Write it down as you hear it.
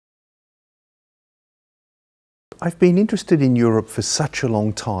I've been interested in Europe for such a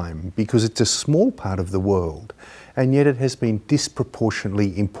long time because it's a small part of the world, and yet it has been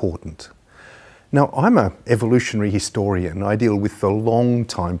disproportionately important. Now, I'm an evolutionary historian. I deal with the long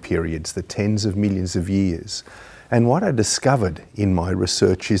time periods, the tens of millions of years. And what I discovered in my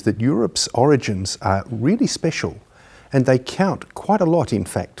research is that Europe's origins are really special, and they count quite a lot, in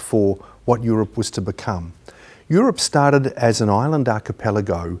fact, for what Europe was to become. Europe started as an island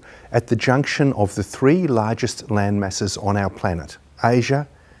archipelago at the junction of the three largest landmasses on our planet: Asia,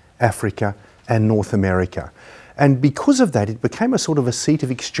 Africa, and North America. And because of that, it became a sort of a seat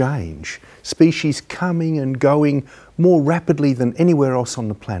of exchange, species coming and going more rapidly than anywhere else on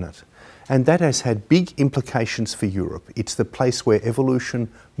the planet. And that has had big implications for Europe. It's the place where evolution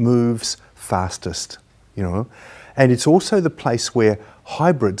moves fastest, you know. And it's also the place where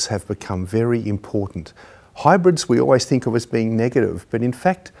hybrids have become very important. Hybrids we always think of as being negative, but in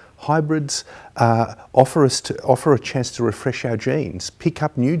fact, hybrids offer a chance to refresh our genes, pick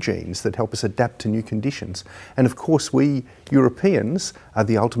up new genes that help us adapt to new conditions. And of course, we Europeans are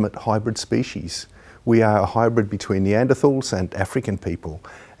the ultimate hybrid species. We are a hybrid between Neanderthals and African people.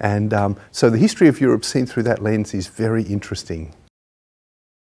 And so the history of Europe seen through that lens is very interesting.